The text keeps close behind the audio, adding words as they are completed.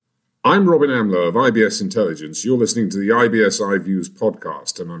I'm Robin Amler of IBS Intelligence. You're listening to the IBS iViews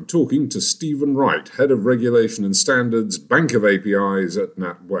podcast, and I'm talking to Stephen Wright, Head of Regulation and Standards, Bank of APIs at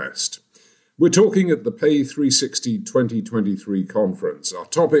NatWest. We're talking at the Ep568 2023 conference. Our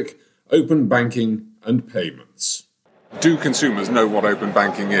topic, open banking and payments. Do consumers know what open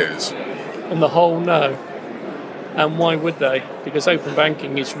banking is? On the whole, no. And why would they? Because open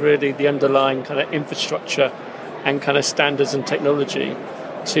banking is really the underlying kind of infrastructure and kind of standards and technology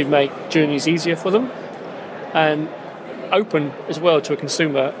to make journeys easier for them. And open as well to a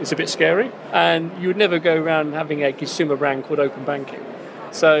consumer is a bit scary. And you would never go around having a consumer brand called open banking.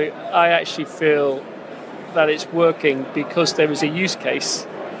 So I actually feel that it's working because there is a use case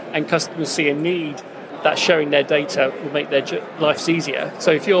and customers see a need that sharing their data will make their lives easier.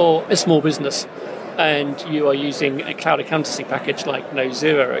 So if you're a small business and you are using a cloud accountancy package like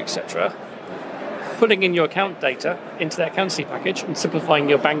Xero, etc., putting in your account data into that accountancy package and simplifying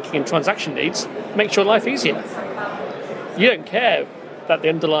your banking and transaction needs makes your life easier. You don't care that the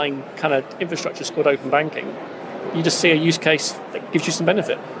underlying kind of infrastructure is called open banking. You just see a use case that gives you some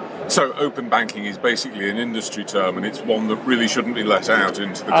benefit. So open banking is basically an industry term, and it's one that really shouldn't be let out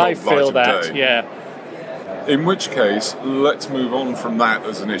into the cold light of day. I feel that, yeah. In which case, let's move on from that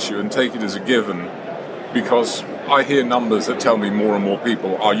as an issue and take it as a given, because I hear numbers that tell me more and more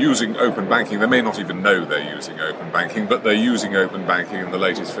people are using open banking. They may not even know they're using open banking, but they're using open banking, and the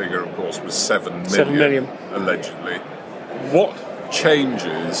latest figure, of course, was 7 million, allegedly. What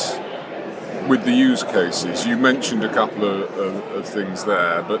changes with the use cases? You mentioned a couple of things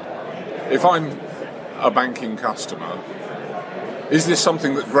there, but if I'm a banking customer, is this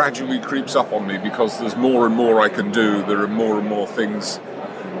something that gradually creeps up on me because there's more and more I can do, there are more and more things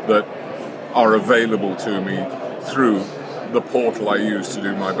that are available to me through the portal I use to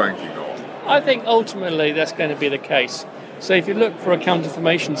do my banking on? I think ultimately that's going to be the case. So if you look for account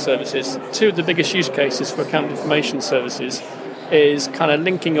information services, two of the biggest use cases for account information services is kind of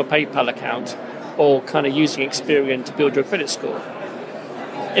linking your PayPal account or kind of using Experian to build your credit score.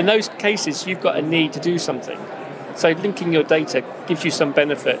 In those cases, you've got a need to do something. So linking your data gives you some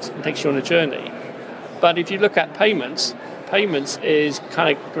benefit and takes you on a journey. But if you look at payments is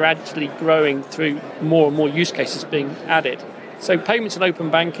kind of gradually growing through more and more use cases being added. So payments and open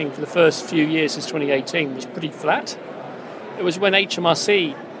banking for the first few years since 2018 was pretty flat. It was when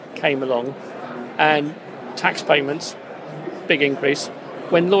HMRC came along and tax payments, big increase.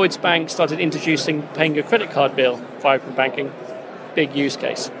 When Lloyds Bank started introducing paying your credit card bill via open banking, big use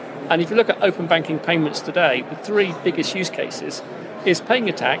case. And if you look at open banking payments today, the three biggest use cases is paying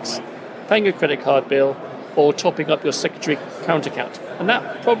your tax, paying your credit card bill, or topping up your secondary current account. And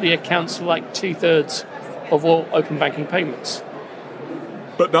that probably accounts for like 2/3 of all open banking payments.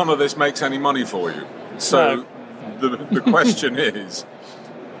 But none of this makes any money for you. So no. the question is,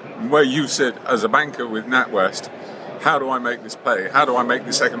 where you sit as a banker with NatWest, how do I make this pay? How do I make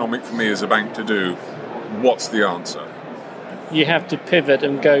this economic for me as a bank to do? What's the answer? You have to pivot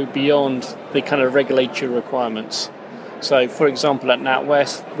and go beyond the kind of regulatory requirements. So, for example, at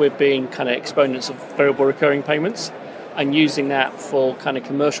NatWest, we're being kind of exponents of variable recurring payments and using that for kind of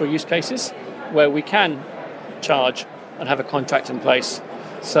commercial use cases where we can charge and have a contract in place.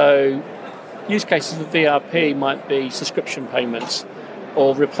 So, use cases for VRP might be subscription payments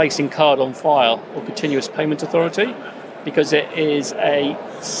or replacing card on file or continuous payment authority, because it is a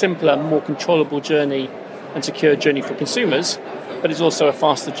simpler, more controllable journey and secure journey for consumers, but it's also a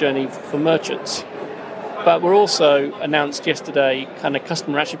faster journey for merchants. But we're also announced yesterday kind of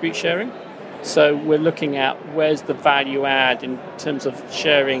customer attribute sharing. So we're looking at where's the value add in terms of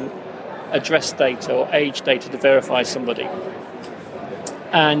sharing address data or age data to verify somebody.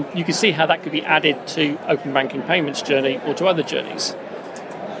 And you can see how that could be added to open banking payments journey or to other journeys.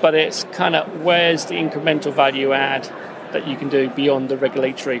 But it's kind of where's the incremental value add that you can do beyond the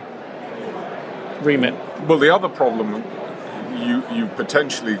regulatory remit. Well, the other problem you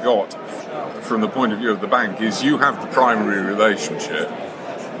potentially got from the point of view of the bank is you have the primary relationship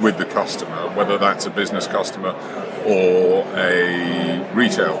with the customer, whether that's a business customer or a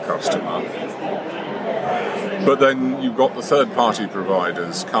retail customer. But then you've got the third-party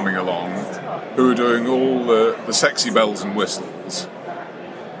providers coming along who are doing all the sexy bells and whistles,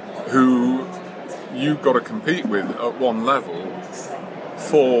 who you've got to compete with at one level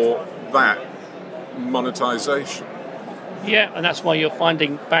for that monetization. Yeah, and that's why you're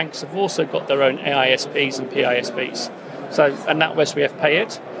finding banks have also got their own AISPs and PISPs. So at NatWest we have Pay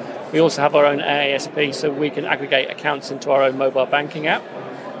It. We also have our own AISP, so we can aggregate accounts into our own mobile banking app.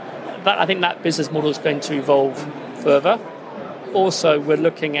 I think that business model is going to evolve further. Also, we're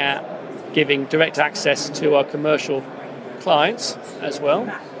looking at giving direct access to our commercial clients as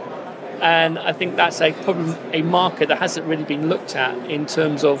well. And I think that's probably a market that hasn't really been looked at in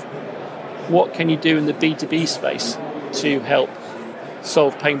terms of what can you do in the B2B space to help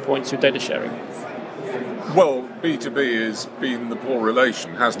solve pain points with data sharing. Well, B2B has been the poor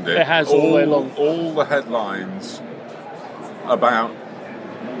relation, hasn't it? It has all the way along. All the headlines about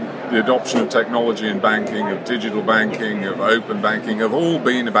the adoption of technology in banking, of digital banking, of open banking, have all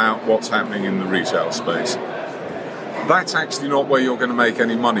been about what's happening in the retail space. That's actually not where you're going to make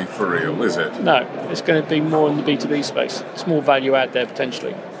any money for real, is it? No, it's going to be more in the B2B space. It's more value add there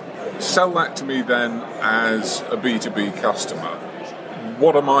potentially. Sell that to me then as a B2B customer.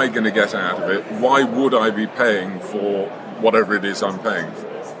 What am I going to get out of it? Why would I be paying for whatever it is I'm paying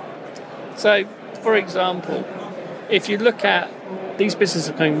for? So, for example, if you look at these businesses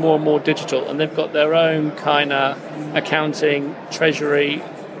are becoming more and more digital, and they've got their own kind of accounting, treasury,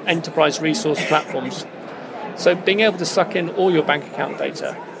 enterprise resource platforms. So being able to suck in all your bank account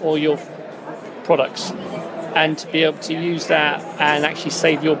data, all your products, and to be able to use that and actually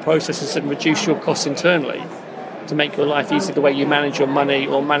save your processes and reduce your costs internally to make your life easy, the way you manage your money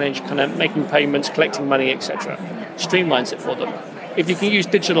or manage kind of making payments, collecting money, etc. Streamlines it for them. If you can use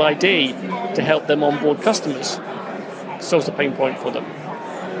digital ID to help them onboard customers, it solves the pain point for them.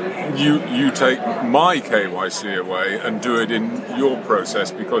 You take my KYC away and do it in your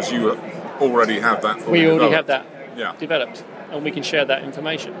process because you already have that fully developed. We already have that developed, and we can share that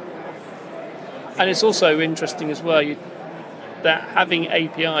information. And it's also interesting as well that having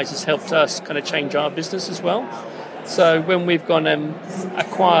APIs has helped us kind of change our business as well. So when we've gone and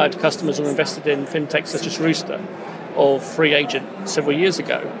acquired customers or invested in fintechs such as Rooster or Free Agent several years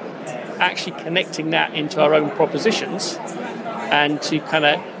ago, actually connecting that into our own propositions and to kind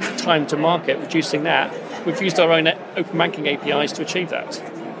of time to market, reducing that, we've used our own open banking APIs to achieve that.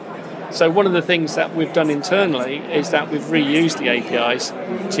 So one of the things that we've done internally is that we've reused the APIs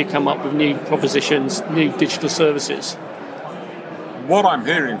to come up with new propositions, new digital services. What I'm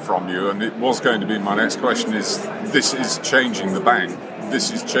hearing from you, and it was going to be my next question, is this is changing the bank.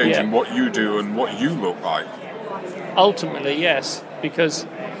 This is changing what you do and what you look like. Ultimately, yes, because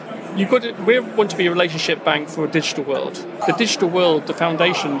we want to be a relationship bank for a digital world. The digital world, the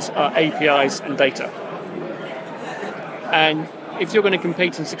foundations are APIs and data. And if you're going to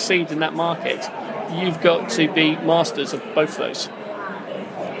compete and succeed in that market, you've got to be masters of both those.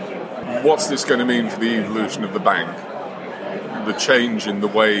 What's this going to mean for the evolution of the bank? The change in the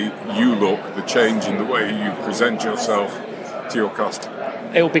way you look, the change in the way you present yourself to your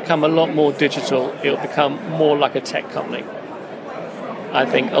customer? It will become a lot more digital. It will become more like a tech company, I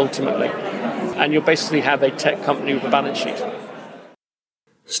think, ultimately. And you'll basically have a tech company with a balance sheet.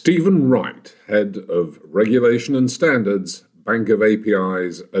 Stephen Wright, Head of Regulation and Standards, Bank of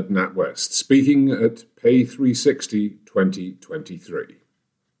APIs at NatWest, speaking at Ep568 2023.